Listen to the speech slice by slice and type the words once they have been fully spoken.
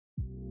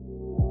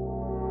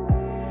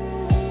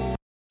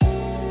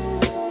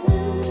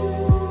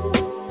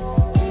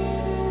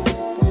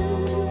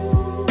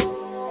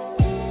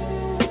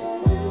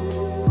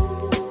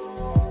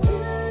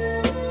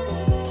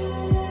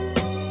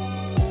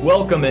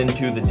Welcome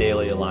into the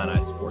Daily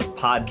Illini Sports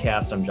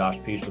Podcast. I'm Josh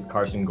Peach with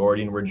Carson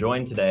Gordy, and we're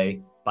joined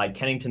today by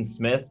Kennington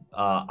Smith,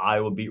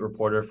 Iowa beat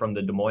reporter from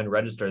the Des Moines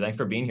Register. Thanks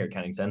for being here,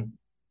 Kennington.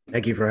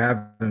 Thank you for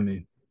having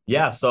me.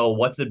 Yeah, so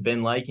what's it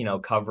been like,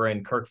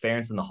 covering Kirk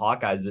Ferentz and the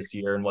Hawkeyes this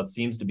year and what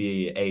seems to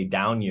be a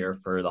down year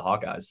for the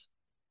Hawkeyes?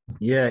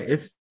 Yeah,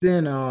 it's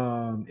been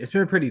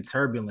pretty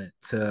turbulent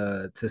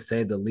to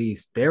say the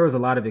least. There was a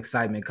lot of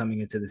excitement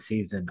coming into the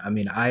season. I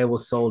mean, Iowa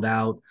sold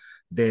out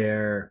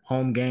their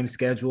home game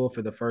schedule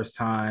for the first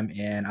time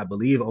in I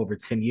believe over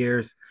 10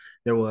 years.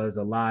 There was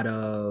a lot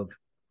of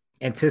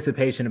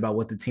anticipation about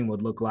what the team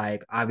would look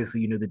like.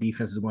 Obviously, you knew the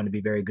defense was going to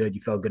be very good. You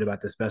felt good about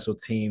the special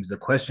teams. The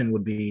question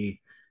would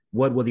be,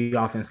 what will the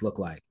offense look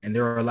like? And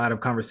there are a lot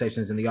of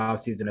conversations in the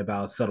offseason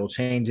about subtle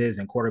changes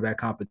and quarterback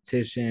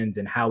competitions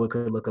and how it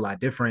could look a lot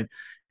different.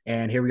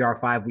 And here we are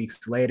 5 weeks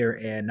later,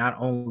 and not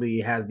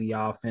only has the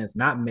offense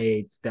not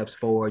made steps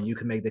forward, you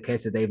can make the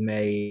case that they've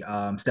made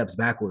steps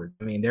backward.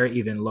 I mean, they're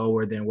even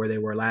lower than where they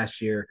were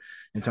last year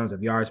in terms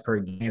of yards per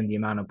game, the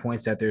amount of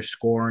points that they're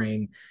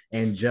scoring,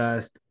 and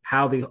just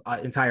how the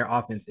entire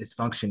offense is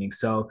functioning.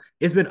 So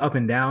it's been up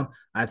and down.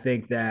 I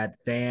think that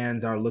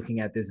fans are looking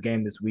at this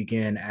game this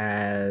weekend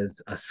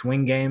as a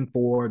swing game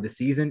for the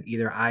season.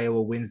 Either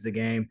Iowa wins the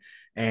game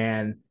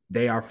and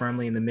they are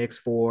firmly in the mix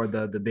for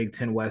the Big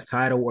Ten West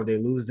title, or they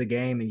lose the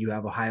game and you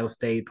have Ohio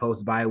State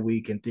post bye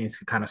week and things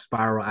can kind of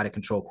spiral out of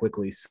control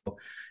quickly. So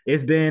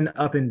it's been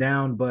up and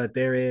down, but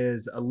there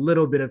is a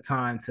little bit of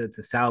time to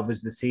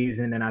salvage the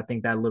season. And I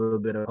think that little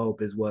bit of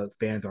hope is what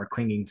fans are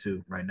clinging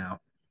to right now.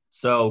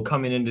 So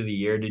coming into the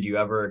year, did you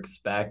ever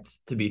expect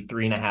to be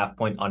 3.5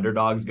 point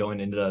underdogs going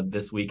into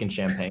this week in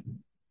Champaign?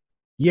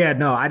 Yeah,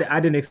 no, I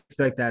didn't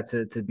expect that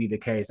to be the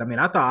case. I mean,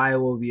 I thought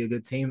Iowa would be a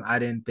good team. I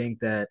didn't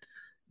think that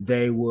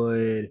they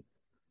would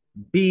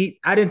beat.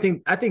 I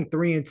think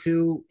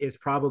 3-2 is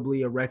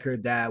probably a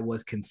record that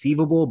was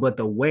conceivable, but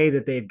the way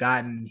that they've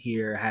gotten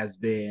here has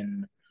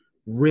been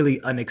really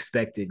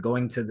unexpected.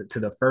 Going to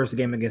the first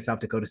game against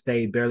South Dakota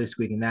State, barely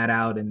squeaking that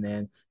out, and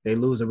then they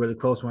lose a really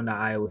close one to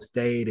Iowa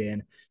State,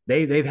 and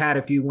they've had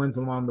a few wins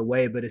along the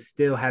way, but it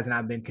still has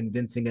not been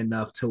convincing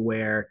enough to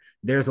where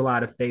there's a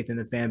lot of faith in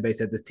the fan base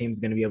that this team is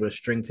going to be able to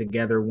string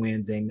together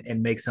wins and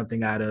make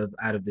something out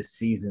of this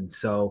season.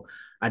 So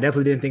I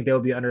definitely didn't think they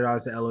would be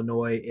underdogs to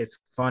Illinois. It's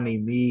funny,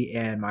 me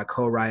and my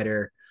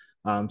co-writer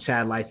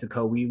Chad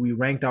Lysico, we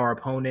ranked our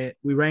opponent.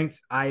 We ranked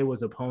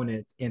Iowa's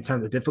opponents in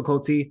terms of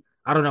difficulty.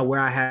 I don't know where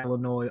I had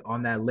Illinois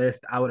on that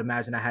list. I would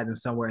imagine I had them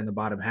somewhere in the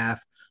bottom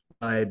half.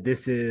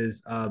 This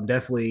is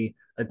definitely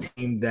a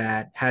team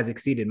that has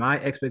exceeded my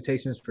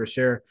expectations for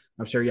sure.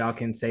 I'm sure y'all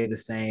can say the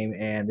same.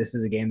 And this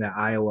is a game that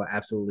Iowa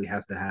absolutely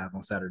has to have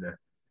on Saturday.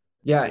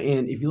 Yeah,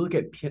 and if you look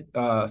at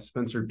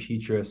Spencer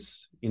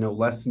Petras,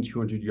 less than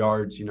 200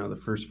 yards,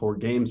 the first four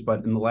games.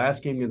 But in the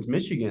last game against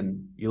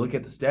Michigan, you look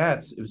at the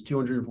stats, it was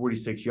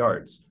 246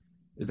 yards.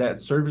 Is that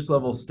service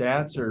level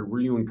stats, or were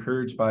you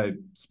encouraged by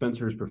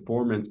Spencer's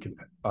performance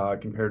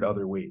compared to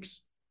other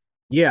weeks?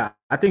 Yeah,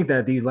 I think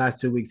that these last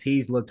 2 weeks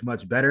he's looked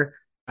much better.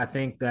 I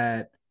think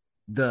that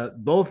the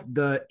both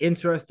the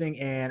interesting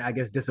and I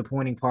guess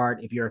disappointing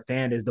part, if you're a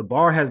fan, is the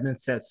bar has been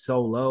set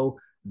so low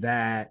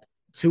that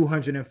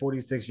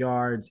 246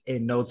 yards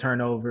and no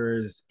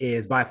turnovers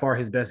is by far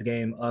his best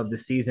game of the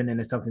season, and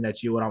it's something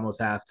that you would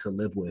almost have to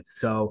live with.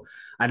 So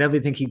I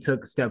definitely think he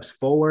took steps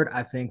forward.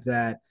 I think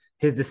that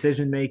his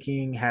decision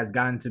making has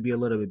gotten to be a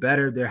little bit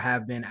better. There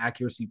have been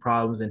accuracy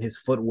problems, and his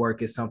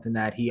footwork is something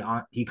that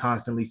he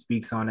constantly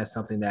speaks on as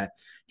something that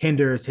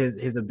hinders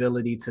his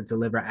ability to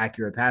deliver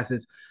accurate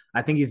passes.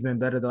 I think he's been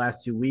better the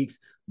last 2 weeks,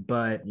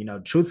 but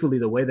truthfully,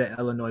 the way that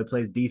Illinois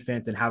plays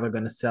defense and how they're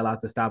going to sell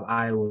out to stop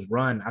Iowa's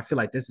run, I feel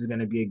like this is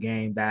going to be a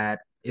game that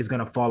is going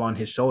to fall on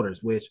his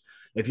shoulders. Which,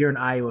 if you're an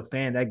Iowa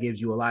fan, that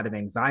gives you a lot of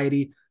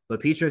anxiety.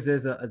 But Petras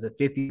is a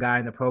 50 guy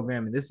in the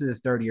program, and this is his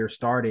third year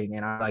starting.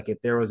 And I like, if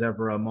there was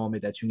ever a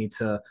moment that you need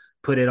to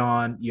put it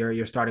on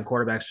your starting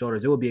quarterback's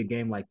shoulders, it would be a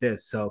game like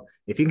this. So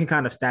if you can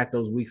kind of stack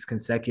those weeks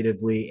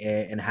consecutively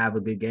and have a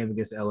good game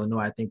against Illinois,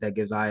 I think that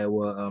gives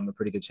Iowa a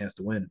pretty good chance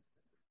to win.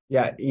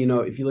 Yeah,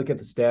 if you look at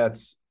the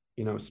stats,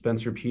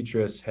 Spencer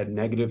Petras had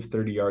negative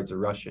 30 yards of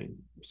rushing.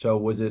 So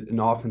was it an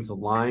offensive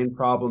line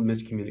problem,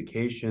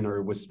 miscommunication,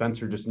 or was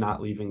Spencer just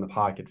not leaving the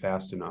pocket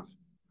fast enough?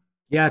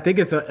 Yeah, I think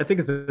it's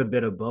a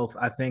bit of both.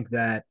 I think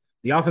that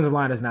the offensive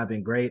line has not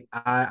been great.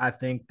 I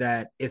think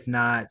that it's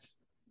not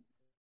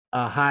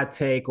a hot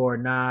take or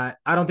not.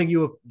 I don't think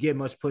you would get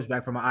much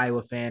pushback from an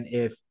Iowa fan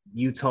if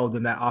you told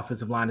them that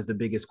offensive line is the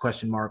biggest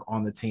question mark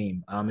on the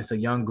team. It's a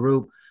young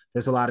group.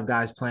 There's a lot of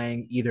guys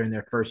playing either in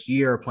their first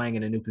year or playing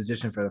in a new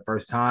position for the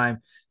first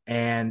time.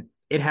 And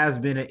it has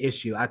been an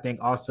issue. I think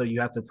also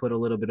you have to put a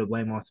little bit of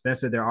blame on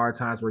Spencer. There are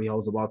times where he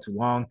holds the ball too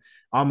long.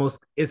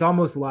 It's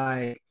almost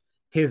like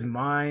his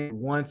mind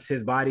wants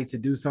his body to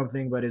do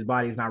something, but his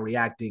body is not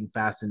reacting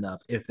fast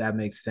enough, if that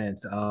makes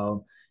sense.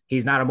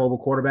 He's not a mobile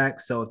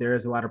quarterback, so if there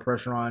is a lot of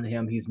pressure on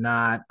him, he's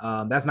not.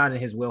 That's not in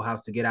his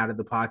wheelhouse to get out of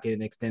the pocket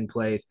and extend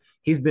plays.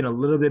 He's been a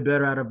little bit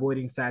better at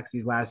avoiding sacks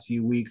these last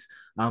few weeks,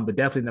 but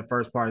definitely in the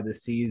first part of the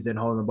season,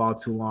 holding the ball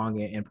too long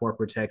and poor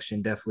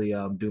protection definitely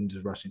doomed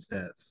his rushing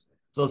stats.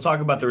 So let's talk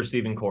about the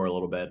receiving core a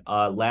little bit.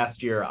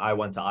 Last year, I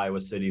went to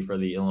Iowa City for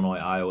the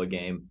Illinois-Iowa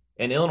game,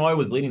 and Illinois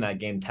was leading that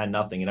game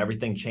 10-0, and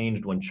everything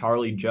changed when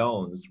Charlie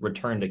Jones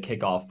returned a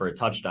kickoff for a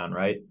touchdown,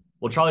 right?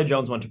 Well, Charlie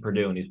Jones went to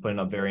Purdue, and he's putting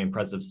up very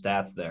impressive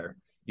stats there.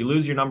 You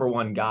lose your number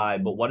one guy,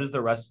 but what is the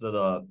rest of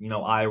the,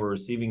 Iowa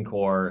receiving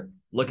core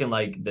looking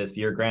like this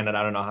year? Granted,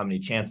 I don't know how many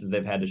chances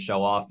they've had to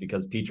show off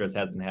because Petras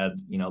hasn't had,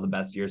 the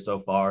best year so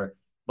far.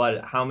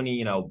 But how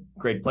many,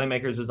 great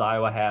playmakers does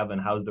Iowa have, and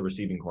how's the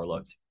receiving core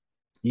looked?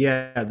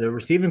 Yeah, the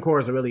receiving core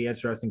is a really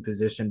interesting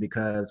position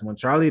because when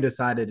Charlie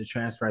decided to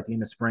transfer at the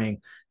end of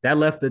spring, that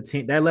left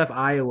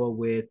Iowa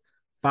with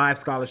five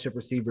scholarship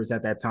receivers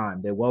at that time.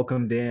 They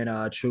welcomed in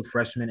a true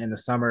freshman in the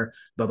summer,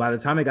 but by the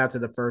time it got to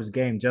the first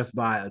game, just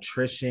by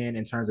attrition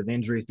in terms of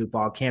injuries through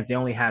fall camp, they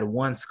only had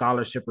one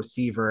scholarship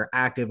receiver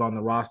active on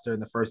the roster in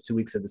the first 2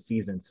 weeks of the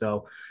season.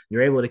 So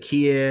you're able to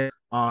key in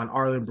on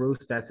Arlen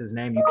Bruce, that's his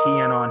name. You key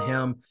in on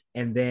him,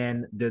 and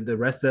then the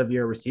rest of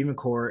your receiving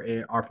core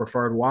are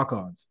preferred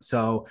walk-ons.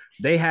 So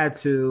they had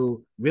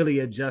to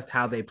really adjust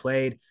how they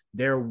played.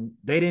 They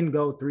didn't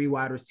go three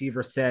wide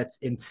receiver sets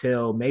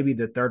until maybe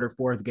the third or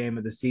fourth game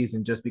of the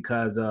season, just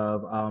because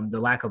of the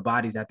lack of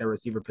bodies at their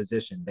receiver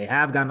position. They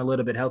have gotten a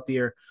little bit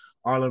healthier.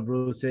 Arlen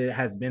Bruce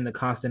has been the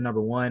constant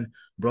number one.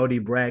 Brody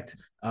Brecht,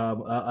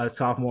 a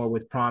sophomore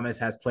with promise,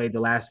 has played the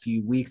last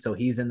few weeks, so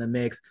he's in the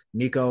mix.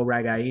 Nico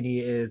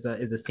Ragaini is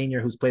a senior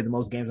who's played the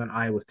most games on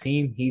Iowa's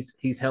team.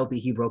 He's healthy.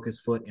 He broke his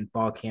foot in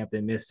fall camp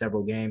and missed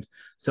several games.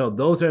 So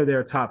those are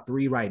their top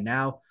three right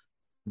now.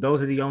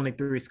 Those are the only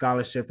three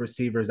scholarship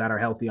receivers that are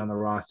healthy on the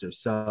roster.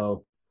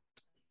 So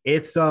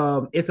it's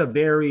a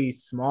very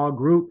small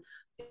group.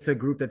 It's a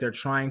group that they're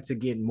trying to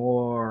get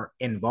more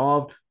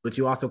involved, but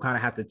you also kind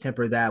of have to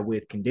temper that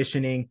with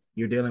conditioning.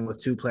 You're dealing with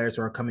two players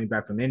who are coming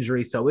back from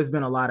injury. So it's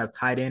been a lot of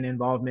tight end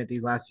involvement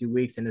these last few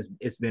weeks, and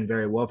it's been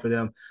very well for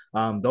them.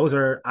 Those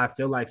are, I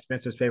feel like,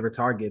 Spencer's favorite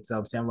targets.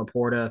 Sam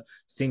Laporta,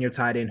 senior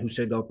tight end who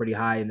should go pretty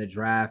high in the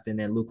draft, and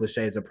then Luke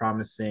Lachey is a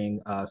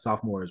promising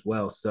sophomore as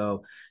well.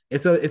 So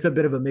it's a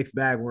bit of a mixed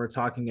bag when we're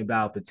talking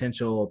about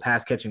potential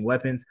pass catching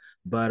weapons,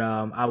 but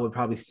I would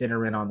probably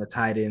center in on the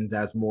tight ends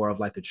as more of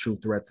like the true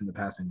threats in the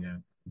passing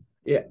game.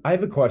 Yeah, I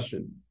have a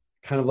question,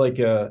 kind of like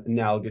a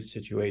analogous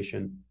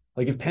situation.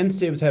 Like if Penn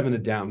State was having a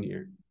down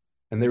year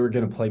and they were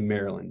going to play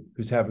Maryland,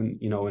 who's having,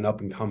 an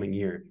up and coming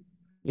year,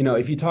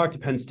 if you talk to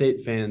Penn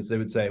State fans, they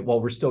would say,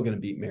 well, we're still going to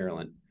beat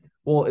Maryland.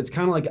 Well, it's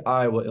kind of like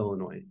Iowa,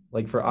 Illinois.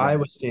 Like for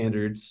Iowa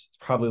standards, it's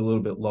probably a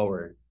little bit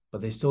lower,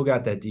 but they still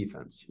got that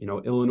defense.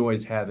 Illinois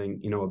is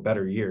having, a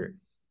better year.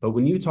 But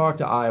when you talk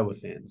to Iowa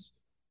fans,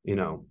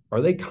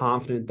 are they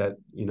confident that,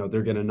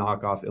 they're going to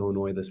knock off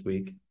Illinois this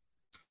week?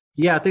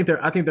 Yeah, I think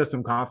there's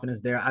some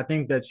confidence there. I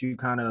think that you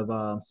kind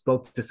of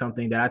spoke to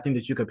something that I think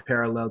that you could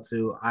parallel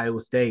to Iowa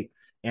State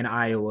and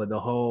Iowa. The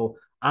whole,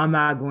 I'm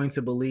not going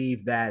to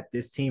believe that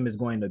this team is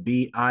going to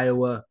beat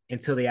Iowa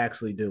until they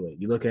actually do it.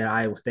 You look at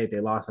Iowa State; they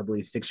lost, I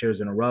believe, 6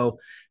 years in a row.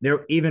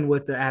 They're even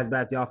with as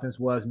bad as the offense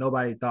was,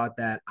 nobody thought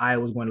that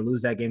Iowa was going to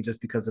lose that game just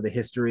because of the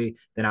history.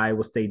 Then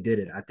Iowa State did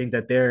it. I think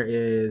that there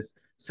is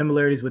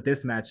similarities with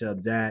this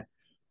matchup that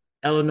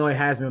Illinois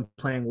has been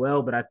playing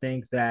well, but I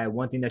think that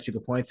one thing that you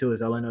could point to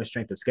is Illinois'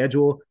 strength of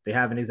schedule. They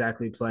haven't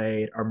exactly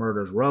played a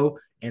murder's row.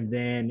 And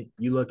then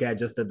you look at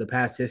just the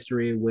past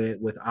history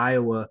with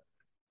Iowa.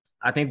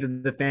 I think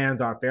that the fans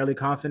are fairly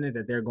confident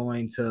that they're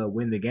going to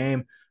win the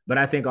game. But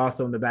I think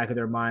also in the back of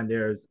their mind,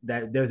 there's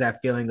that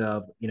feeling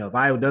of, if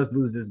Iowa does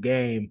lose this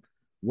game,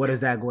 what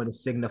is that going to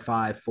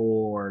signify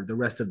for the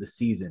rest of the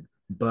season?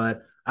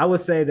 But I would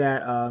say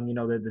that,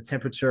 the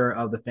temperature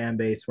of the fan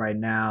base right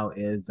now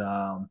is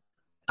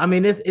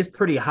it's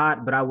pretty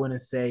hot, but I wouldn't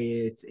say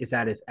it's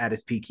at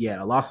its peak yet.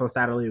 A loss on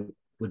Saturday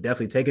would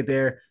definitely take it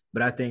there,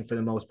 but I think for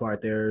the most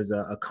part, there's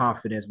a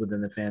confidence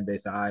within the fan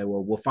base of Iowa.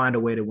 We'll find a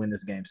way to win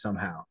this game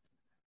somehow.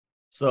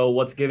 So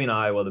what's giving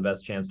Iowa the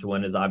best chance to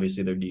win is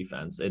obviously their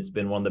defense. It's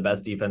been one of the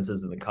best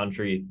defenses in the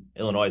country.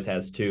 Illinois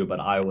has too, but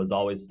Iowa's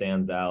always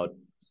stands out.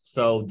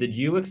 So did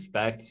you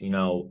expect,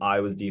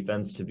 Iowa's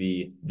defense to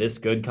be this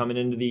good coming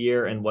into the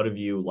year? And what have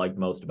you liked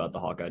most about the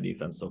Hawkeye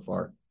defense so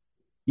far?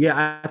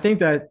 Yeah, I think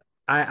that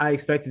I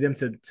expected them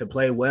to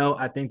play well.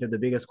 I think that the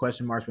biggest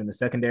question marks were in the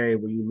secondary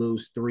where you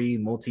lose three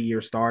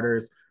multi-year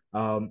starters.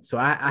 So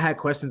I had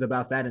questions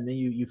about that. And then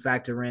you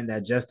factor in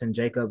that Justin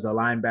Jacobs, a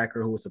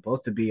linebacker who was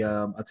supposed to be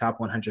a top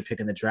 100 pick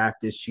in the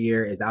draft this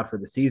year, is out for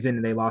the season,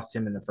 and they lost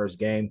him in the first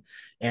game.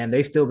 And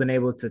they've still been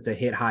able to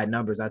hit high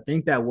numbers. I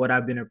think that what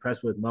I've been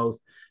impressed with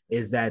most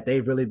is that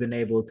they've really been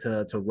able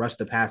to rush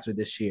the passer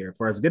this year.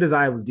 For as good as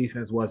Iowa's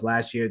defense was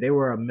last year, they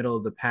were a middle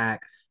of the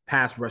pack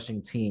pass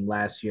rushing team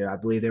last year. I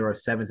believe they were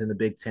seventh in the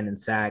Big Ten in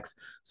sacks,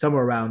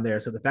 somewhere around there.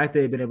 So the fact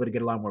that they've been able to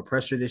get a lot more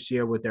pressure this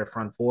year with their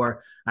front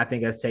four, I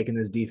think has taken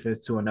this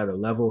defense to another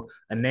level.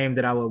 A name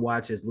that I would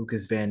watch is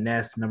Lucas Van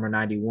Ness, number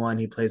 91.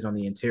 He plays on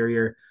the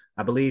interior.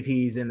 I believe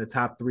he's in the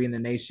top 3 in the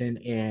nation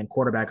in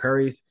quarterback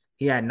hurries.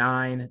 He had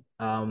 9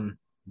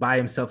 by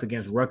himself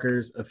against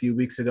Rutgers a few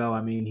weeks ago.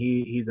 I mean,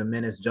 he's a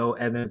menace. Joe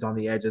Evans on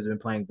the edge has been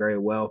playing very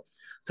well.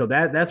 So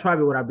that's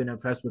probably what I've been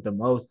impressed with the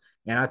most.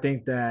 And I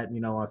think that,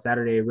 on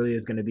Saturday, it really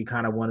is going to be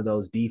kind of one of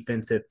those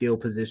defensive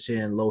field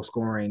position, low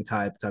scoring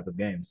type of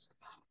games.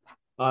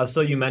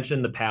 So you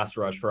mentioned the pass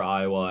rush for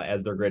Iowa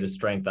as their greatest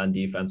strength on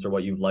defense, or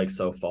what you've liked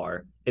so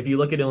far. If you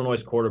look at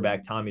Illinois'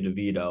 quarterback, Tommy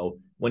DeVito,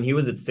 when he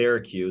was at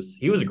Syracuse,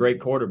 he was a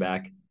great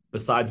quarterback,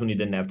 besides when he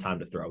didn't have time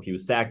to throw. He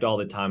was sacked all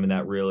the time, and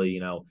that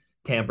really,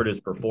 tampered his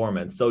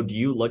performance. So do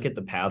you look at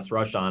the pass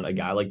rush on a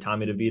guy like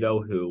Tommy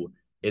DeVito, who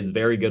is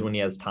very good when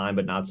he has time,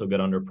 but not so good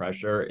under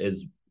pressure,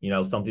 is,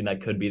 something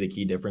that could be the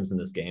key difference in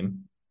this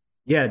game?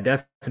 Yeah,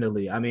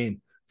 definitely. I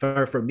mean,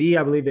 for me,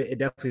 I believe it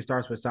definitely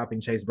starts with stopping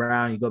Chase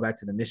Brown. You go back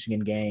to the Michigan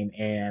game,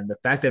 and the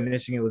fact that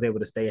Michigan was able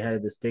to stay ahead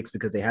of the sticks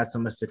because they had so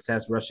much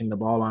success rushing the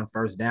ball on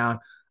first down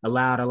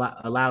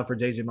allowed for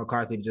JJ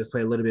McCarthy to just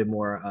play a little bit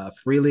more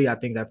freely. I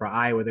think that for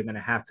Iowa, they're going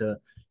to have to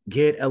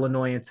get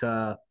Illinois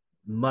into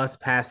must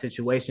pass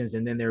situations,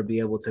 and then they'll be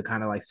able to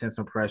kind of like send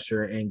some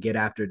pressure and get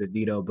after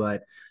DeVito.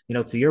 But,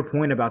 to your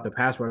point about the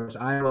pass rush,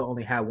 Iowa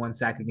only had 1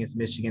 sack against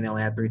Michigan. They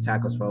only had 3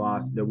 tackles for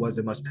loss. There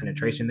wasn't much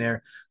penetration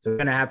there. So we're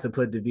going to have to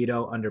put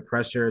DeVito under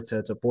pressure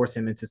to force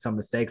him into some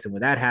mistakes. And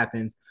when that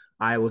happens,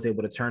 Iowa was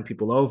able to turn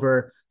people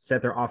over,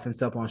 set their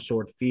offense up on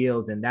short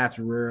fields. And that's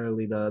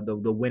really the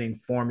winning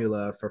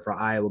formula for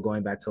Iowa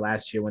going back to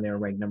last year when they were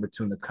ranked number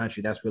 2 in the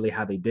country. That's really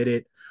how they did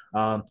it.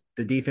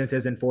 The defense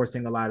isn't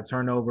forcing a lot of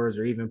turnovers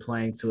or even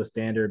playing to a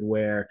standard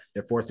where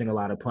they're forcing a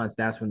lot of punts.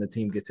 That's when the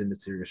team gets into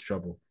serious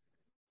trouble.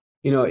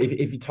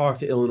 If you talk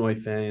to Illinois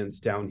fans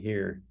down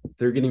here,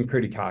 they're getting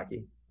pretty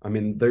cocky. I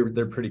mean,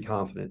 they're pretty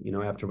confident.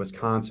 After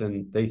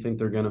Wisconsin, they think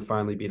they're going to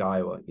finally beat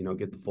Iowa,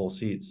 get the full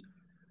seats.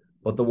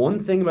 But the one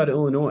thing about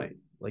Illinois,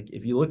 like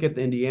if you look at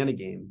the Indiana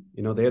game,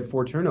 they had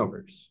 4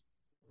 turnovers.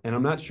 And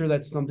I'm not sure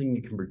that's something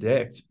you can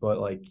predict, but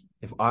like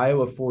if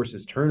Iowa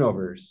forces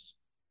turnovers,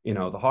 the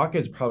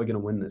Hawkeyes are probably going to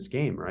win this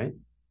game, right?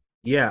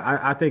 Yeah,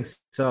 I think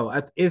so.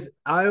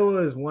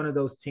 Iowa is one of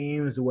those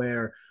teams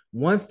where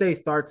once they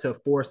start to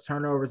force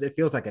turnovers, it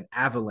feels like an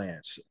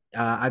avalanche.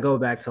 I go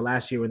back to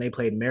last year when they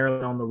played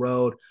Maryland on the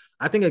road.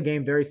 I think a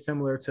game very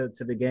similar to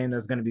the game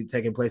that's going to be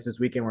taking place this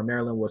weekend where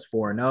Maryland was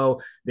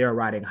 4-0. They were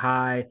riding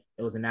high.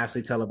 It was a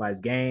nationally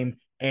televised game.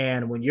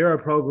 And when you're a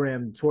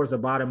program towards the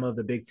bottom of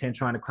the Big Ten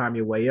trying to climb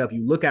your way up,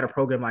 you look at a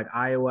program like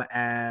Iowa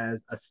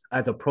as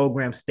a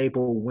program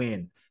staple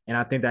win. And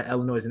I think that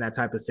Illinois is in that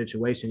type of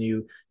situation.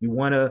 You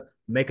want to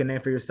make a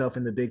name for yourself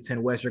in the Big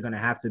Ten West, you're going to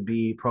have to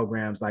be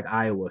programs like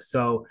Iowa.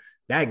 So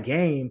that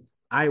game,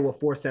 Iowa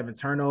forced 7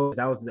 turnovers.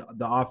 That was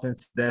the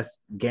offense's best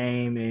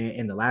game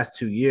in the last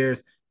 2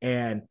 years.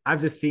 And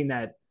I've just seen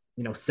that,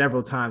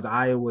 several times.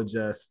 Iowa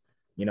just,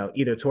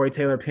 either Tory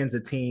Taylor pins a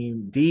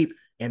team deep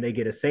and they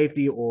get a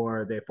safety,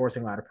 or they're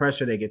forcing a lot of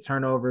pressure. They get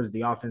turnovers.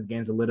 The offense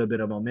gains a little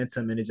bit of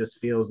momentum, and it just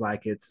feels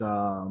like it's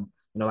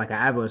like an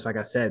avalanche, like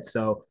I said.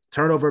 So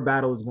turnover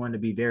battle is going to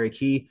be very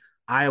key.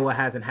 Iowa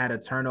hasn't had a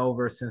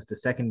turnover since the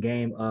second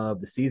game of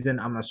the season.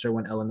 I'm not sure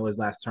when Illinois'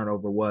 last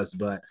turnover was,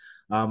 but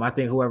I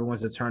think whoever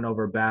wins the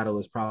turnover battle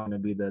is probably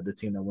going to be the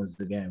team that wins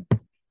the game.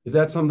 Is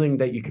that something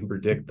that you can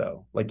predict,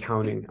 though, like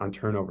counting on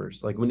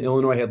turnovers? Like when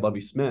Illinois had Lovie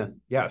Smith,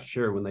 yeah,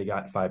 sure, when they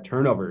got 5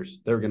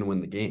 turnovers, they were going to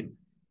win the game.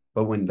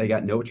 But when they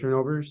got no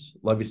turnovers,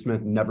 Lovie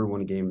Smith never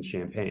won a game in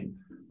Champaign.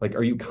 Like,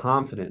 are you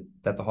confident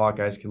that the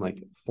Hawkeyes can,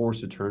 like,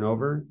 force a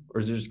turnover? Or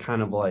is it just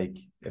kind of like,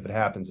 if it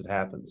happens, it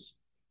happens?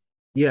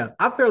 Yeah,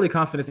 I'm fairly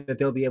confident that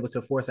they'll be able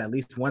to force at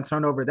least 1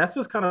 turnover. That's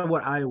just kind of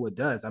what Iowa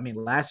does. I mean,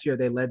 last year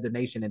they led the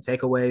nation in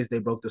takeaways. They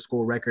broke the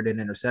school record in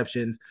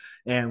interceptions.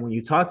 And when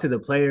you talk to the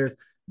players,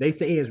 they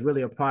say it's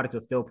really a product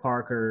of Phil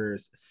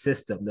Parker's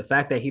system. The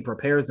fact that he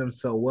prepares them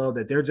so well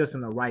that they're just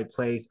in the right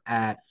place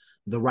at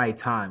the right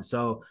time.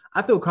 So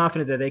I feel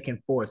confident that they can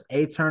force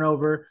a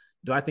turnover.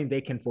 Do I think they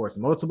can force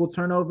multiple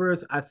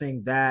turnovers? I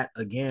think that,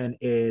 again,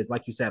 is,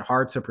 like you said,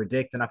 hard to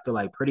predict, and I feel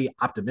like pretty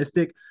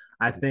optimistic.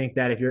 I think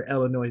that if you're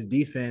Illinois'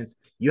 defense,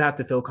 you have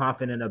to feel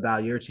confident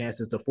about your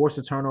chances to force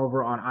a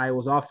turnover on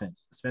Iowa's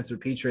offense. Spencer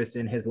Petras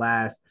in his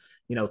last,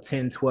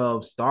 10,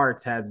 12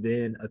 starts has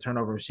been a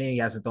turnover machine. He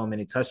hasn't thrown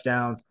many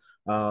touchdowns.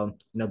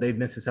 They've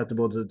been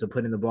susceptible to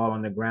putting the ball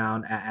on the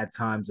ground at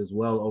times as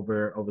well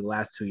over the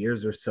last 2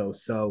 years or so.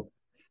 So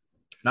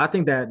I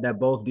think that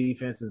both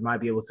defenses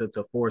might be able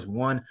to force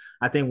one.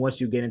 I think once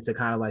you get into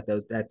kind of like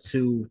that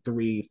 2,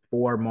 3,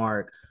 4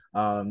 mark,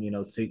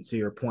 to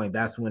your point,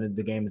 that's when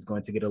the game is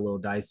going to get a little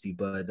dicey.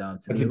 But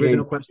to the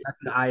original question, I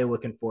think Iowa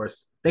can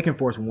force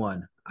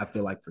 1. I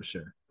feel like for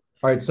sure.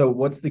 All right. So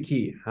what's the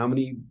key? How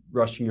many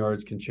rushing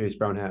yards can Chase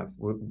Brown have?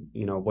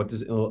 What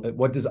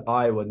does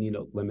Iowa need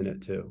to limit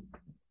it to?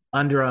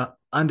 Under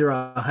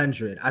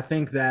 100. I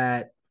think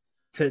that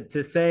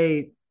to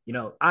say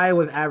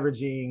Iowa's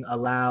averaging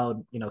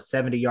allowed,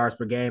 70 yards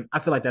per game. I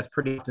feel like that's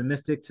pretty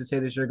optimistic to say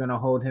that you're going to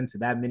hold him to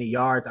that many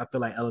yards. I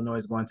feel like Illinois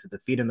is going to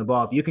feed him the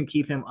ball. If you can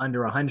keep him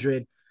under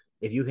 100,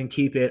 if you can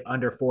keep it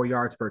under 4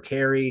 yards per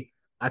carry,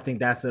 I think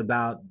that's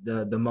about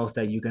the most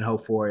that you can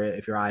hope for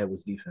if you're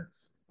Iowa's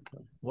defense.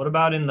 What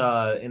about in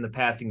the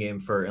passing game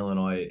for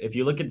Illinois? If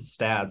you look at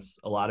stats,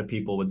 a lot of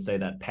people would say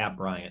that Pat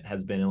Bryant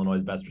has been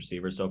Illinois' best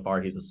receiver so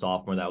far. He's a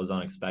sophomore. That was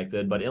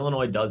unexpected. But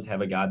Illinois does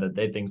have a guy that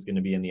they think is going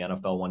to be in the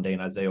NFL one day in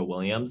Isaiah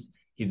Williams.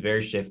 He's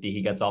very shifty.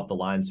 He gets off the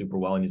line super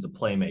well, and he's a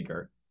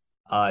playmaker.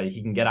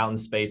 He can get out in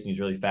space, and he's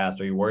really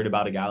fast. Are you worried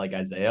about a guy like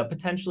Isaiah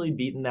potentially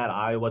beating that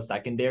Iowa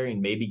secondary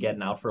and maybe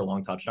getting out for a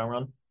long touchdown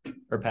run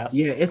or pass?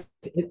 Yeah,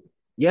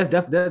 yes,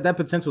 that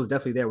potential is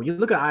definitely there. When you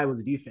look at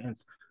Iowa's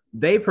defense,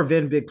 they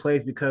prevent big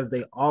plays because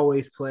they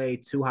always play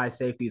two high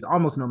safeties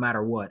almost no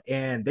matter what.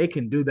 And they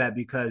can do that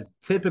because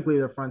typically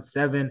their front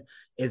seven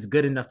is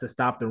good enough to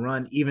stop the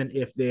run, even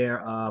if they're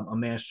a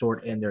man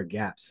short in their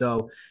gap.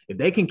 So if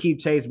they can keep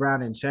Chase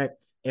Brown in check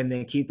and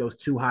then keep those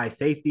two high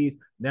safeties,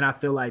 then I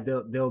feel like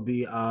they'll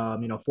be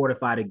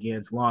fortified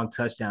against long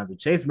touchdowns. If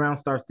Chase Brown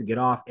starts to get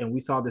off, and we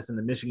saw this in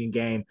the Michigan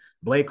game,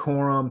 Blake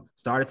Corum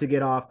started to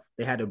get off.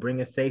 They had to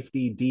bring a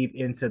safety deep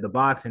into the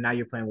box, and now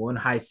you're playing one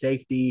high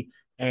safety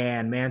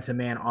and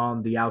man-to-man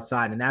on the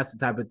outside. And that's the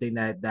type of thing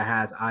that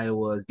has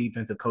Iowa's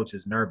defensive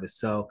coaches nervous.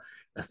 So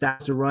a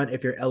stats to run,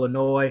 if you're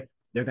Illinois,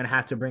 they're going to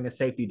have to bring a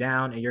safety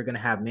down, and you're going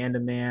to have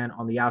man-to-man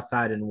on the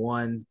outside and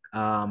one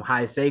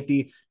high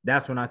safety.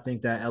 That's when I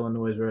think that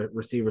Illinois'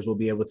 receivers will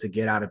be able to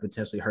get out and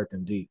potentially hurt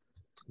them deep.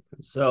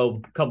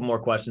 So a couple more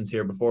questions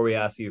here before we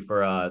ask you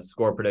for a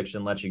score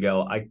prediction, let you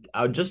go.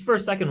 I just for a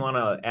second want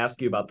to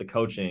ask you about the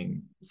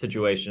coaching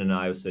situation in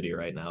Iowa City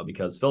right now,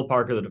 because Phil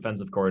Parker, the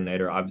defensive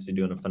coordinator, obviously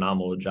doing a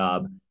phenomenal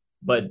job,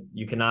 but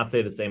you cannot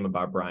say the same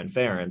about Brian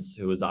Ferentz,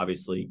 who is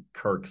obviously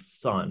Kirk's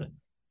son.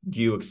 Do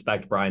you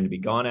expect Brian to be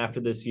gone after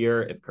this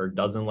year? If Kirk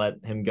doesn't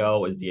let him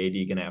go, is the AD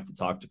going to have to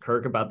talk to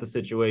Kirk about the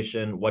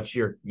situation? What's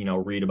your,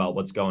 read about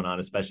what's going on,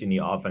 especially in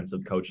the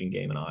offensive coaching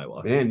game in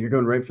Iowa? Man, you're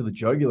going right for the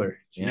jugular.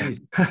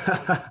 Jeez.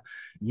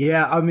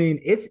 Yeah, I mean,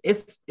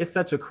 it's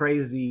such a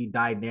crazy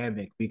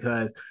dynamic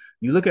because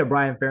you look at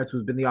Brian Ferentz,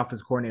 who's been the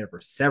offensive coordinator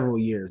for several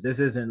years. This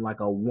isn't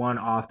like a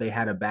one-off. They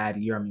had a bad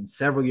year. I mean,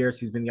 several years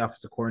he's been the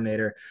offensive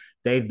coordinator.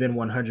 They've been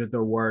 100th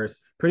or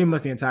worse pretty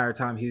much the entire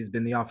time he's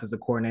been the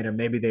offensive coordinator.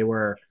 Maybe they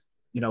were,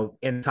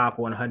 in top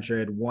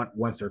 100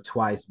 once or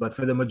twice, but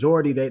for the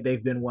majority,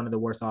 they've been one of the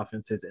worst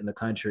offenses in the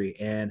country.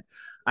 And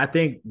I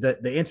think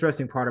the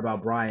interesting part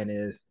about Brian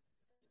is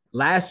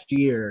last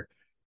year,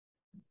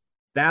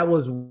 that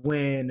was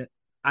when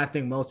I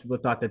think most people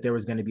thought that there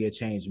was going to be a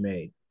change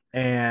made.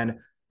 And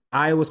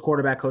Iowa's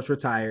quarterback coach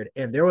retired,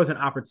 and there was an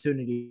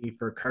opportunity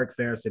for Kirk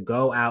Ferentz to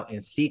go out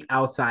and seek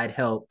outside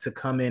help to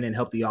come in and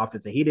help the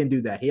offense. And he didn't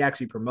do that. He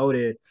actually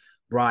promoted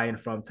Brian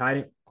from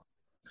tight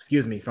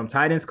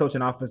ends coach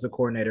and offensive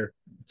coordinator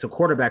to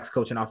quarterbacks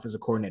coach and offensive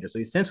coordinator. So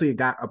he essentially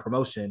got a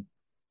promotion.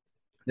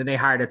 Then they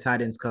hired a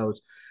tight ends coach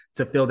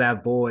to fill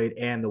that void.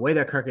 And the way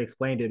that Kirk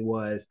explained it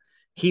was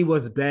he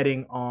was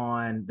betting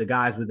on the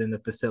guys within the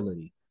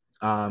facility.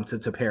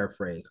 To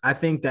paraphrase, I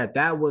think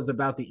that was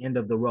about the end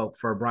of the rope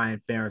for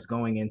Brian Ferentz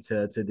going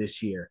into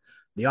this year.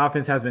 The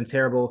offense has been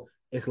terrible.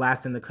 It's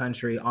last in the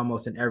country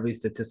almost in every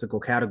statistical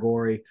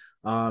category.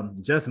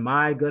 Just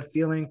my gut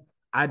feeling,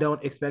 I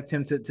don't expect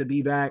him to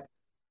be back.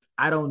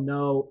 I don't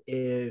know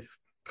if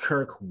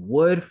Kirk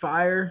would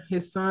fire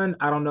his son.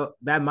 I don't know.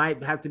 That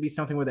might have to be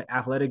something where the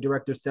athletic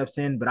director steps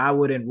in, but I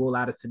wouldn't rule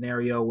out a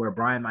scenario where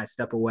Brian might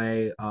step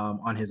away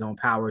on his own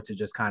power to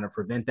just kind of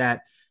prevent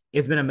that.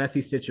 It's been a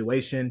messy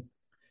situation.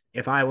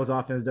 If Iowa's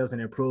offense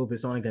doesn't improve,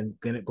 it's only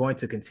going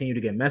to continue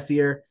to get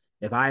messier.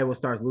 If Iowa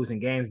starts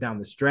losing games down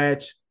the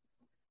stretch,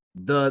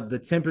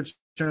 the temperature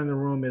in the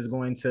room is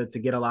going to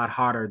get a lot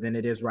hotter than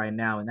it is right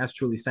now. And that's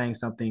truly saying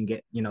something,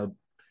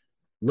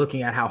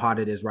 looking at how hot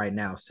it is right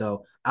now.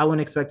 So I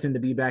wouldn't expect him to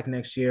be back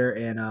next year.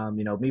 And,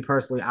 me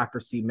personally, I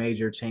foresee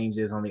major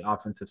changes on the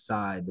offensive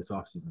side this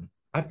offseason.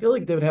 I feel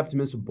like they would have to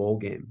miss a bowl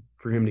game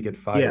for him to get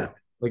fired. Yeah.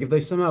 Like if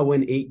they somehow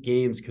win 8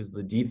 games because of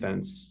the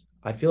defense,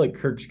 I feel like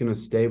Kirk's going to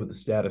stay with the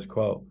status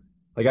quo.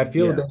 Like I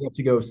feel they have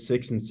to go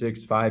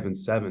 6-6,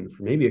 5-7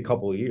 for maybe a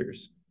couple of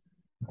years.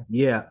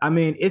 Yeah, I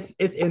mean it's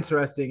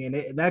interesting,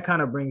 and that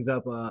kind of brings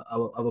up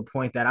a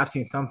point that I've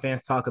seen some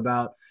fans talk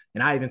about,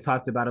 and I even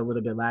talked about a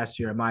little bit last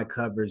year in my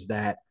coverage.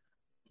 That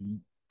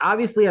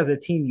obviously, as a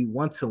team, you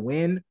want to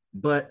win,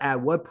 but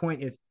at what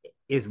point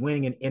is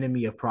winning an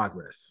enemy of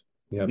progress?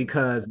 Yeah.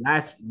 Because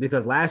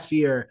last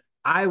year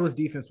Iowa's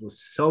defense was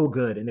so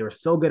good, and they were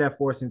so good at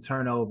forcing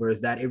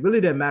turnovers that it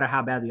really didn't matter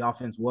how bad the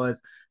offense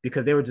was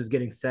because they were just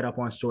getting set up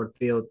on short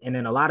fields. And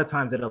then a lot of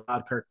times it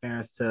allowed Kirk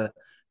Ferentz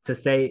to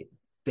say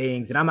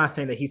things. And I'm not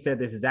saying that he said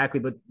this exactly,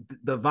 but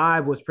the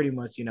vibe was pretty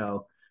much,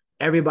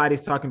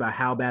 everybody's talking about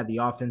how bad the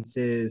offense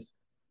is.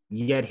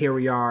 Yet here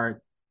we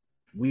are.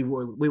 We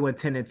went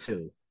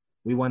 10-2.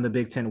 We won the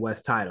Big Ten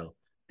West title.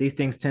 These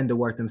things tend to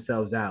work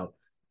themselves out.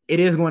 It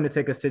is going to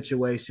take a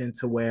situation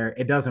to where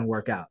it doesn't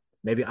work out.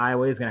 maybe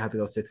Iowa is going to have to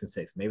go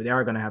 6-6. Maybe they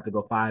are going to have to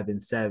go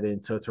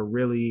 5-7. So to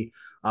really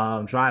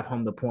drive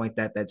home the point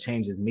that that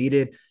change is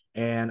needed.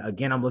 And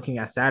again, I'm looking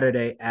at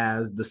Saturday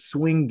as the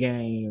swing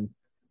game,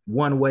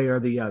 one way or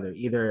the other.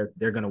 Either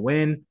they're going to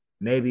win,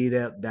 maybe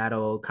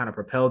that'll kind of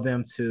propel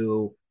them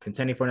to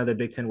contending for another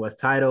Big Ten West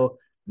title.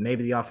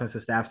 Maybe the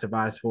offensive staff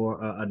survives for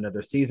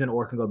another season,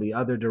 or can go the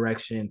other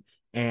direction.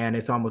 And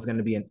it's almost going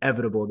to be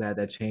inevitable that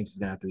that change is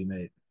going to have to be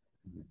made.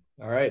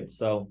 All right.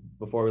 So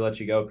before we let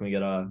you go, can we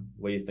get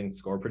what do you think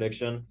score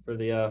prediction for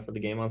the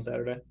game on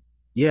Saturday?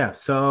 Yeah.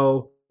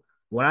 So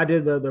when I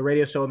did the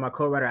radio show with my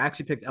co-writer, I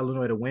actually picked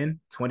Illinois to win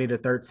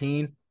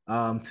 20-13.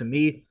 To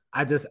me,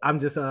 I'm just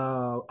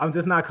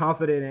not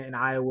confident in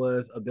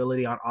Iowa's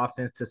ability on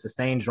offense to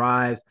sustain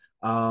drives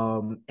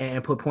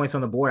and put points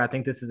on the board. I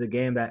think this is a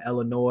game that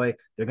Illinois,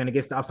 they're going to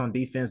get stops on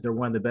defense. They're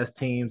one of the best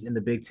teams in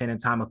the Big Ten in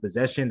time of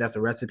possession. That's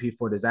a recipe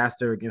for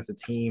disaster against a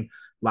team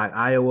like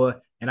Iowa.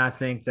 And I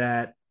think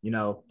that,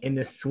 in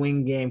this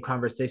swing game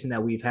conversation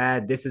that we've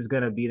had, this is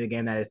going to be the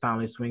game that it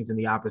finally swings in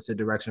the opposite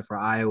direction for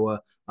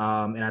Iowa.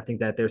 And I think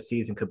that their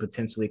season could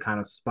potentially kind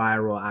of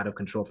spiral out of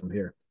control from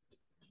here.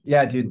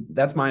 Yeah, dude,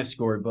 that's my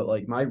score. But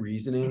like my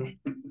reasoning,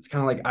 it's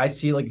kind of like I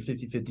see like a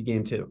 50-50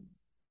 game too.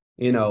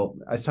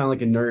 I sound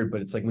like a nerd,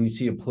 but it's like when you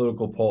see a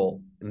political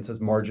poll and it says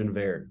margin of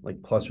error,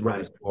 like plus or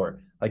minus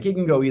 4, like it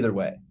can go either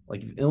way.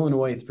 Like if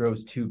Illinois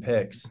throws 2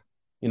 picks,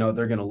 they're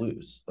going to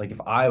lose. Like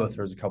if Iowa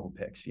throws a couple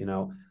picks,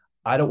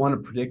 I don't want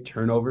to predict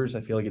turnovers.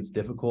 I feel like it's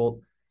difficult.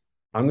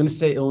 I'm going to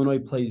say Illinois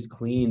plays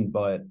clean,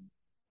 but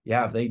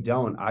yeah, if they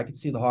don't, I could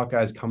see the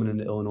Hawkeyes coming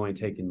into Illinois and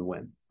taking the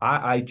win.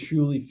 I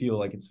truly feel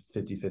like it's a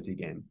 50-50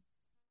 game.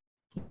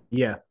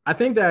 Yeah, I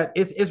think that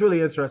it's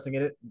really interesting.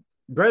 And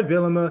Bret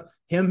Bielema,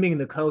 him being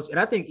the coach, and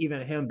I think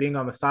even him being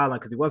on the sideline,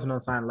 because he wasn't on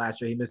the sideline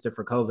last year, he missed it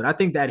for COVID. I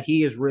think that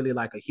he is really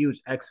like a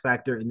huge X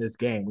factor in this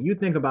game. When you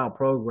think about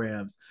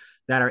programs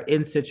that are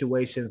in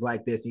situations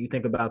like this, and you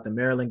think about the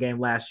Maryland game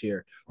last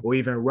year, or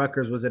even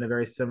Rutgers was in a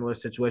very similar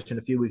situation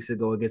a few weeks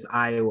ago against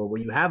Iowa,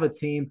 where you have a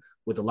team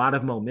with a lot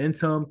of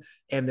momentum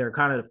and they're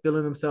kind of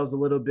feeling themselves a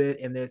little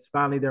bit, and it's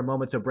finally their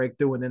moment to break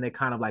through, and then they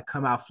kind of like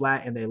come out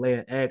flat and they lay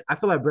an egg. I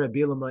feel like Bret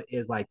Bielema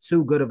is like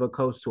too good of a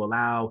coach to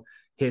allow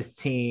his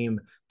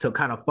team to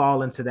kind of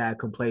fall into that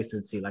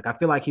complacency. Like I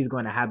feel like he's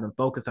going to have them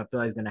focused. I feel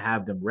like he's going to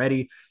have them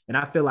ready. And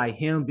I feel like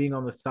him being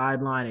on the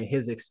sideline and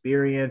his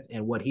experience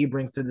and what he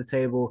brings to the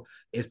table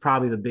is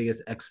probably the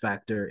biggest X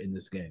factor in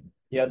this game.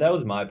 Yeah, that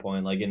was my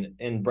point. Like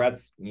in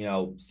Brett's,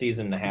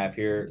 season and a half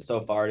here so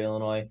far at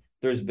Illinois,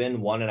 there's been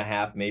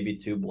 1.5, maybe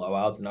 2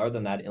 blowouts. And other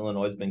than that,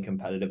 Illinois has been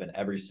competitive in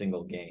every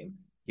single game.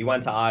 He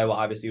went to Iowa.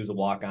 Obviously, he was a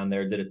walk-on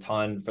there, did a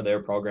ton for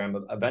their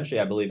program. Eventually,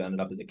 I believe,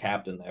 ended up as a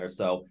captain there.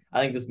 So I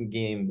think this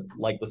game,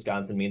 like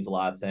Wisconsin, means a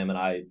lot to him. And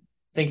I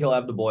think he'll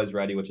have the boys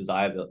ready, which is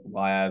why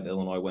I have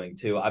Illinois winning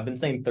too. I've been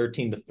saying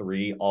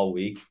 13-3 all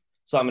week.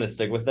 So I'm going to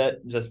stick with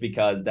it just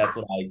because that's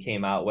what I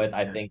came out with.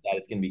 I think that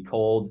it's going to be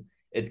cold.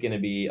 It's going to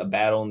be a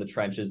battle in the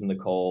trenches in the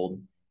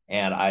cold.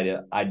 And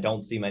I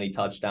don't see many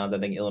touchdowns. I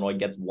think Illinois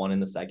gets 1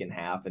 in the second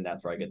half, and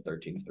that's where I get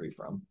 13-3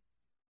 from.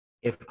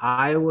 If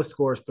Iowa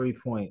scores 3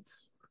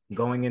 points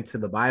going into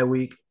the bye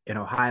week and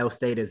Ohio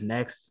State is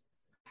next,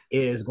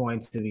 it is going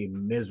to be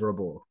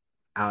miserable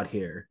out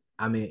here.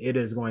 I mean, it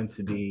is going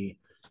to be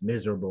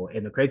miserable.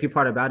 And the crazy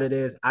part about it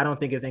is I don't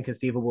think it's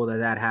inconceivable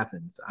that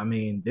happens. I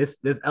mean, this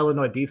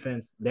Illinois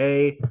defense,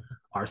 they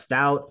are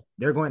stout.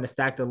 They're going to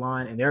stack the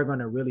line and they're going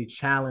to really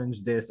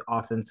challenge this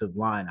offensive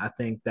line. I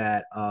think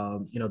that,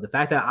 the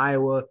fact that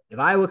if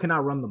Iowa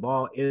cannot run the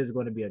ball, it is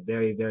going to be a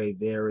very, very,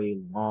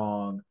 very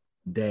long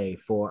day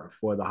for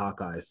the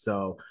Hawkeyes.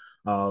 So,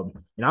 I'm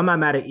not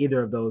mad at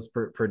either of those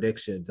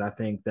predictions. I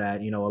think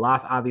that, a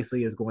loss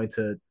obviously is going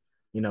to,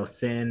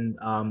 send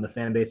the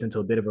fan base into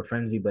a bit of a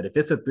frenzy. But if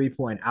it's a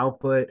 3-point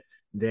output,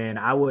 then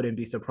I wouldn't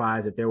be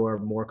surprised if there were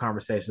more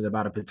conversations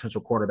about a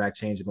potential quarterback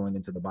change going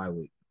into the bye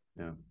week.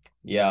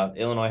 Yeah.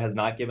 Illinois has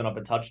not given up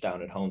a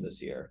touchdown at home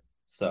this year.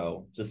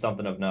 So just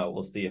something of note.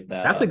 We'll see if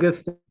that's a good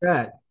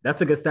stat. That's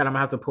a good stat. I'm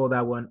gonna have to pull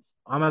that one.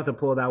 I'm gonna have to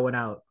pull that one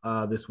out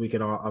this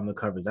weekend on the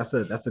covers. That's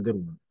a good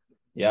one.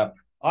 Yeah.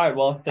 All right.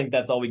 Well, I think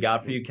that's all we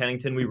got for you,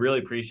 Kennington. We really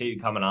appreciate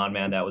you coming on,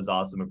 man. That was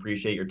awesome.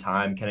 Appreciate your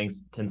time.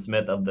 Kennington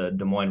Smith of the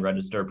Des Moines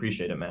Register.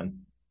 Appreciate it, man.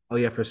 Oh,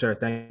 yeah, for sure.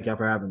 Thank you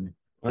for having me.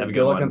 Have a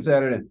good luck on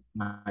Saturday.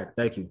 All right.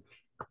 Thank you.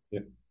 Yeah.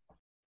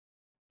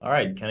 All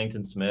right.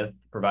 Kennington Smith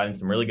providing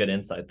some really good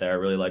insight there. I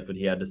really liked what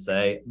he had to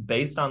say.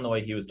 Based on the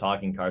way he was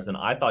talking, Carson,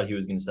 I thought he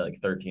was going to say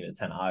like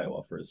 13-10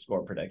 Iowa for his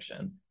score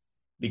prediction.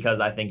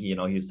 Because I think, he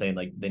was saying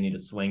like they need a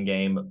swing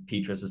game.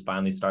 Petras is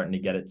finally starting to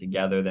get it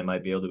together. They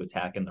might be able to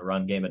attack in the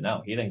run game. But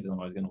no, he thinks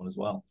Illinois is going to win as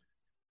well.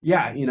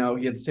 Yeah, he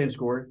had the same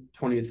score,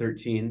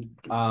 20-13.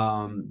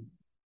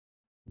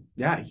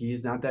 Yeah,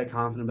 he's not that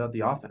confident about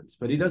the offense,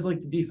 but he does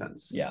like the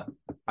defense. Yeah,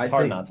 it's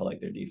hard not to like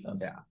their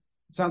defense. Yeah,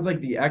 it sounds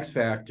like the X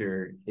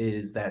factor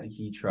is that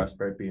he trusts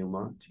Bret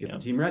Bielema to get the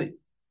team ready.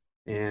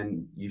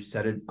 And you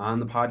said it on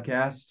the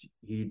podcast.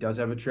 He does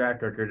have a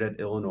track record at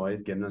Illinois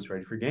of getting us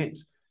ready for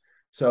games.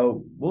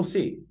 So we'll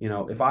see.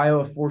 If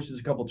Iowa forces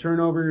a couple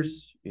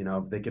turnovers,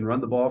 if they can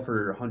run the ball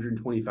for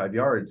 125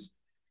 yards,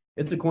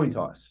 it's a coin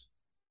toss.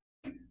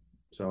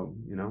 So,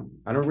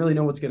 I don't really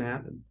know what's going to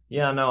happen.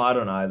 Yeah, no, I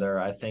don't either.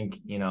 I think,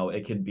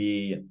 it could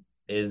be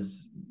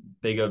as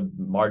big a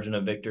margin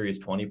of victory as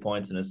 20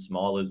 points and as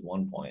small as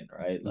 1 point,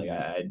 right? Like,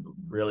 I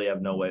really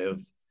have no way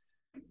of,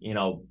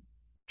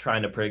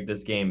 trying to predict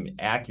this game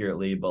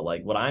accurately. But,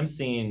 like, what I'm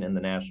seeing in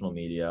the national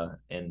media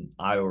and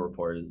Iowa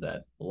Report is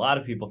that a lot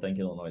of people think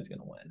Illinois is going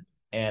to win.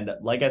 And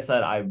like I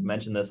said, I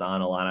mentioned this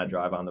on Illini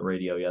Drive on the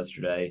radio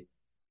yesterday.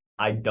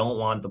 I don't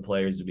want the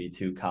players to be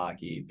too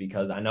cocky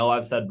because I know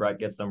I've said Brett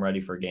gets them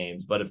ready for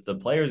games, but if the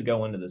players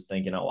go into this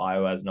thinking, oh,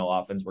 Iowa has no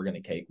offense, we're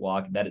going to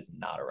cakewalk, that is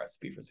not a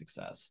recipe for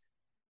success.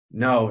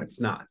 No, it's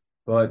not.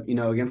 But,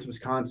 against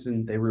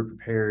Wisconsin, they were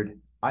prepared.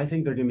 I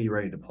think they're going to be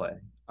ready to play,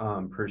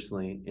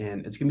 personally,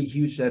 and it's going to be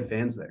huge to have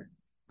fans there.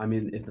 I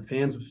mean, if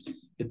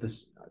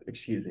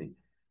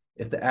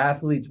the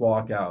athletes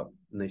walk out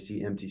and they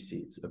see empty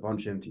seats, a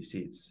bunch of empty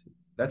seats,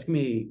 that's going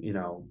to be,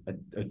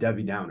 a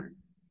Debbie Downer.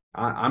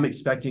 I'm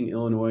expecting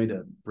Illinois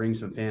to bring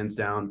some fans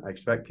down. I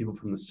expect people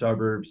from the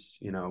suburbs,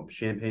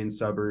 Champaign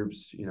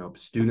suburbs,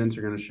 students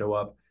are going to show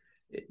up.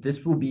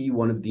 This will be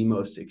one of the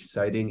most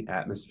exciting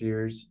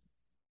atmospheres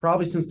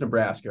probably since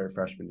Nebraska our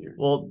freshman year.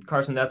 Well,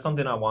 Carson, that's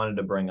something I wanted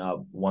to bring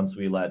up once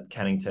we let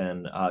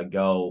Kennington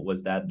go,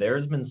 was that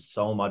there's been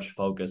so much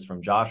focus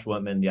from Josh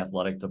Whitman, the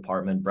athletic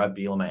department, Brett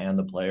Bielema, and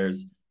the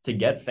players to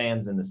get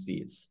fans in the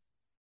seats.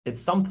 At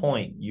some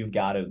point, you've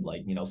got to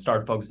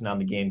start focusing on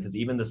the game, because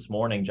even this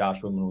morning,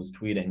 Josh Whitman was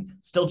tweeting,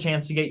 "Still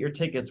chance to get your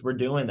tickets. We're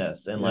doing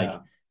this." And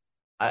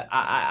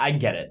I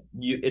get it.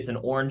 It's an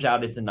orange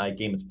out. It's a night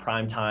game. It's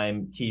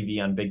primetime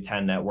TV on Big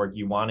Ten Network.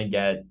 You want to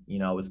get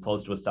as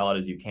close to a sellout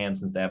as you can,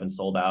 since they haven't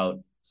sold out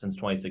since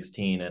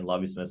 2016 and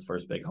Lovie Smith's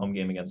first big home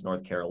game against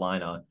North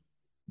Carolina.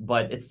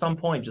 But at some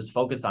point, just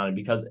focus on it,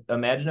 because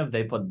imagine if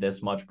they put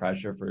this much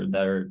pressure for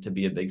there to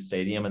be a big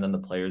stadium, and then the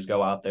players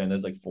go out there and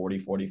there's like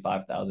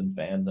 45,000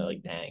 fans. They're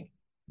like, dang,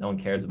 no one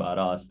cares about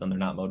us. Then they're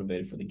not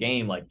motivated for the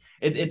game. Like,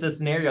 it's a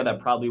scenario that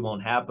probably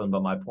won't happen.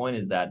 But my point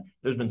is that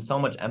there's been so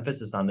much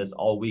emphasis on this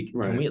all week.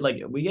 Right.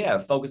 Can we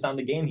focus on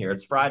the game here.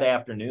 It's Friday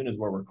afternoon as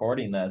we're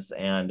recording this,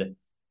 and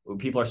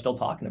people are still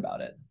talking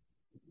about it.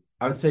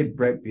 I would say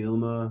Brett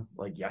Bielema,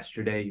 like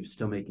yesterday, he was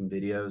still making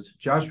videos.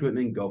 Josh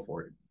Whitman, go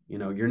for it.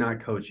 You're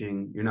not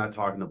coaching. You're not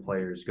talking to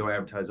players. Go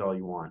advertise all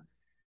you want.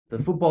 The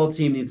football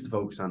team needs to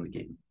focus on the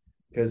game,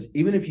 because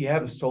even if you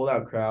have a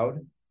sold-out crowd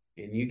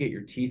and you get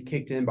your teeth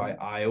kicked in by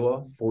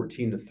Iowa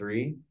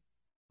 14-3,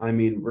 I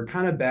mean, we're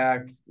kind of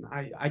back.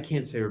 I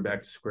can't say we're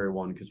back to square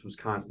one because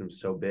Wisconsin was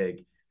so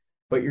big,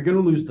 but you're going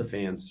to lose the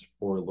fans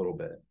for a little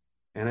bit.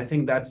 And I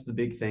think that's the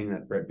big thing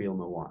that Brett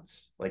Bielema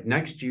wants. Like,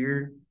 next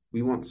year,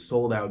 we want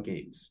sold-out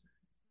games.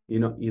 You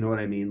know what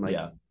I mean? Like,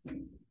 yeah.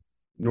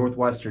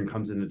 Northwestern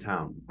comes into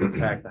town, let's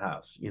pack the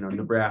house.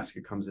 Nebraska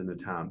comes into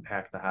town,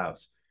 pack the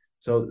house.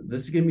 So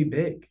this is going to be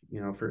big,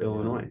 for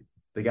Illinois.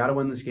 They got to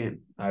win this game.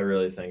 I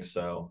really think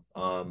so.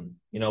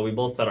 We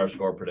both set our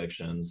score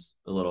predictions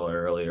a little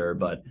earlier,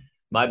 but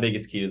my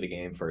biggest key to the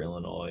game for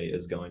Illinois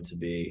is going to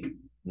be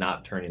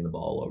not turning the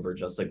ball over,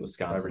 just like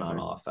Wisconsin on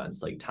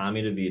offense. Like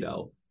Tommy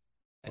DeVito,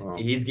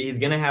 he's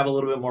going to have a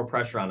little bit more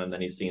pressure on him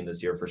than he's seen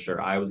this year for sure.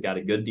 Iowa's got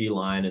a good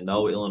D-line, and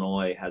though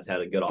Illinois has had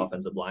a good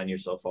offensive line year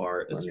so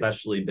far,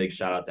 especially big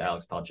shout out to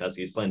Alex Palczewski.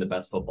 He's playing the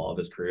best football of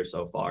his career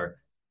so far.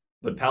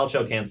 But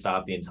Palcho can't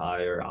stop the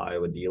entire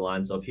Iowa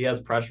D-line, so if he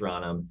has pressure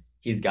on him,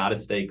 he's got to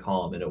stay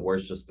calm, and at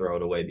worst just throw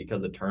it away,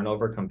 because a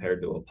turnover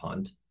compared to a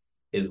punt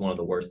is one of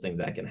the worst things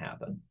that can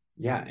happen.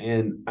 Yeah,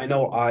 and I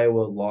know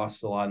Iowa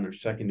lost a lot in their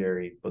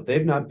secondary, but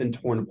they've not been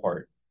torn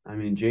apart. I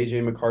mean,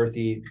 J.J.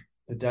 McCarthy,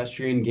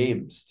 pedestrian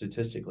game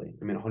statistically.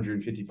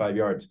 155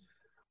 yards.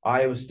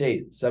 Iowa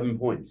State, 7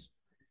 points.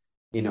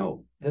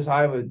 This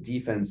Iowa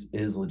defense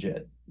is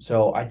legit.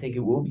 So I think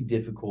it will be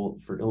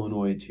difficult for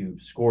Illinois to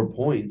score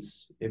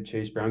points if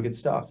Chase Brown gets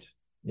stuffed.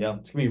 Yeah.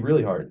 It's going to be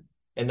really hard.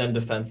 And then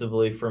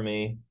defensively for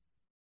me,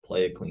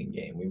 play a clean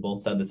game. We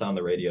both said this on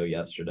the radio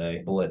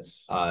yesterday.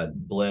 Blitz. I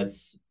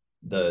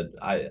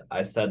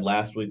said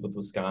last week with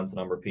Wisconsin,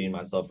 I'm repeating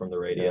myself from the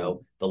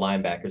radio, the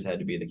linebackers had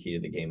to be the key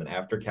to the game. And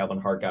after Kevin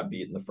Hart got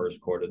beat in the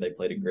first quarter, they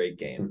played a great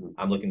game. Mm-hmm.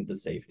 I'm looking at the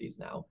safeties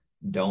now.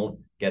 Don't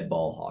get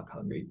ball hawk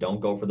hungry. Don't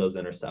go for those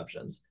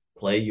interceptions.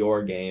 Play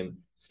your game,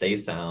 stay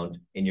sound,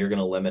 and you're going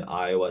to limit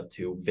Iowa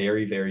to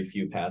very, very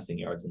few passing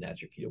yards, and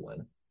that's your key to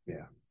win.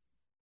 Yeah.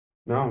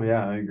 No,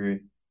 yeah, I agree.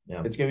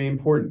 Yeah. It's going to be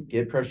important.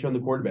 Get pressure on the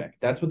quarterback.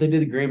 That's what they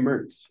did to Graham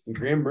Mertz. And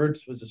Graham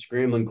Mertz was a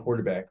scrambling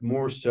quarterback,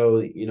 more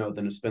so,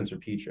 than a Spencer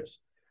Petras.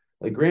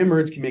 Like, Graham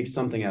Mertz can make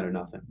something out of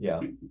nothing. Yeah.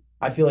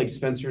 I feel like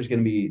Spencer's going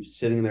to be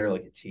sitting there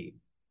like a T.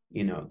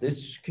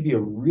 This could be a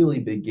really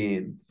big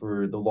game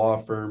for the law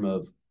firm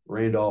of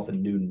Randolph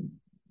and Newton,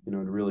 to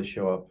really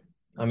show up.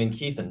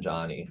 Keith and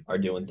Johnny are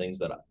doing things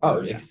that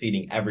are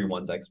exceeding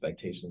everyone's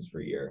expectations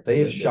for a year. They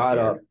have shot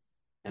up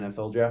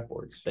NFL draft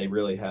boards. They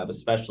really have,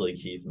 especially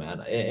Keith,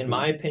 man. In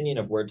my opinion,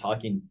 if we're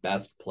talking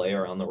best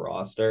player on the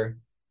roster,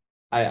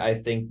 I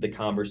think the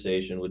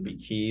conversation would be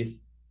Keith,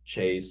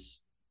 Chase,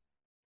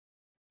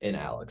 and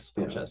Alex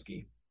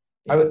Franceschi.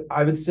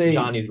 I would say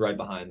Johnny's right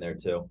behind there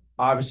too.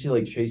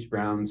 Obviously, like Chase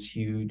Brown's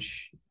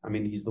huge. I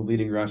mean, he's the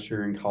leading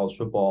rusher in college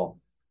football.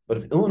 But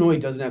if Illinois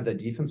doesn't have that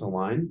defensive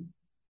line,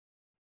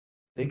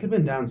 they could have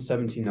been down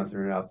 17-0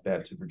 right off the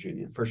bat to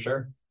Virginia. For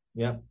sure.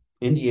 Yeah.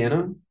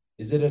 Indiana,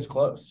 is it as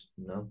close?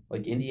 No.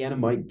 Like Indiana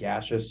might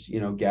gash us,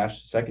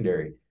 gash the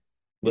secondary.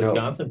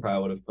 Wisconsin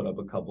probably would have put up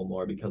a couple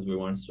more because we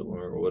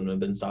wouldn't have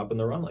been stopping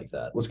the run like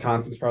that.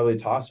 Wisconsin's probably a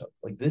toss-up.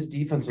 Like this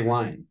defensive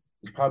line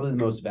is probably the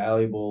most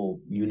valuable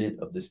unit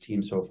of this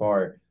team so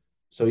far.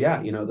 So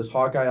yeah, this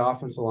Hawkeye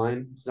offensive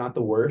line, it's not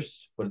the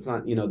worst, but it's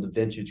not, the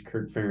vintage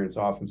Kirk Ferentz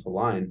offensive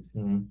line.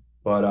 Mm-hmm.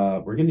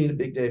 But we're gonna need a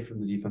big day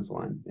from the defensive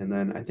line. And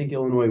then I think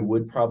Illinois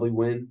would probably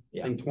win.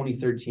 Yeah. I think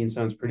 2013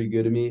 sounds pretty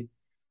good to me.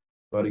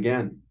 But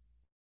again,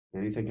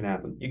 anything can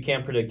happen. You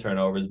can't predict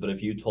turnovers, but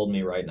if you told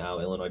me right now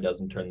Illinois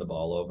doesn't turn the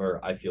ball over,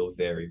 I feel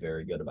very,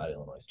 very good about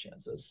Illinois'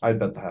 chances. I'd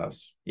bet the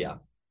house. Yeah.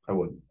 I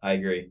would. I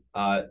agree.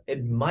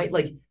 It might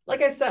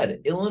like I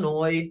said,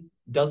 Illinois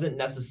doesn't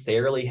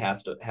necessarily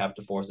have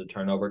to force a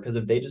turnover because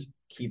if they just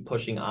keep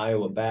pushing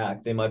Iowa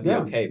back, they might be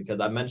okay. Because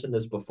I've mentioned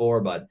this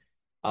before, but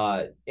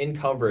in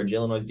coverage,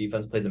 Illinois'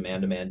 defense plays a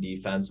man-to-man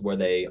defense where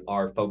they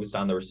are focused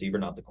on the receiver,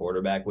 not the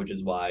quarterback, which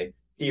is why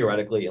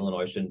theoretically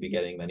Illinois shouldn't be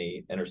getting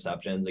many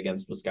interceptions.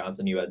 Against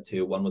Wisconsin, you had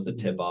two. One was a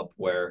tip-up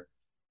where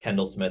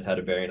Kendall Smith had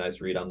a very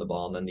nice read on the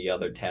ball, and then the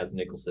other, Taz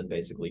Nicholson,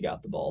 basically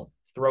got the ball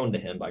thrown to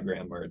him by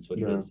Graham Mertz,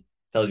 which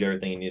tells you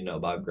everything you need to know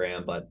about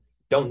Graham, but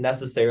don't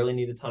necessarily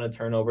need a ton of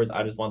turnovers.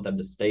 I just want them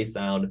to stay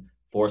sound,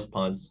 force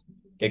punts,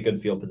 get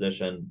good field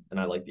position, and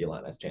I like the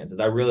Illini's chances.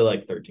 I really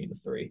like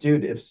 13-3.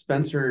 Dude, if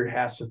Spencer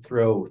has to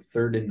throw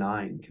 3rd and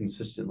 9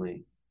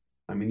 consistently,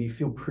 I mean, you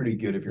feel pretty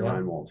good if you're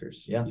Ryan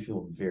Walters. Yeah. You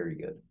feel very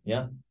good.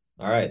 Yeah.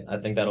 All right. I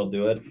think that'll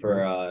do it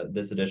for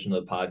this edition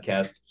of the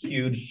podcast.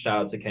 Huge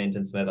shout out to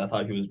Kennington Smith. I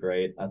thought he was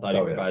great. I thought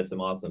he provided some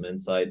awesome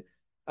insight.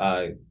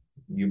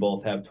 You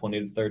both have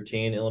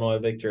 20-13 Illinois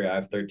victory. I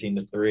have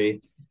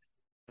 13-3.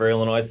 For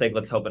Illinois' sake,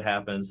 let's hope it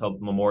happens.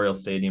 Hope Memorial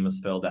Stadium is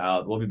filled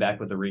out. We'll be back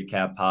with a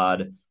recap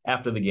pod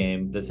after the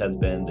game. This has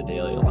been the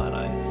Daily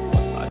Illini Sports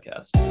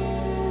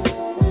Podcast.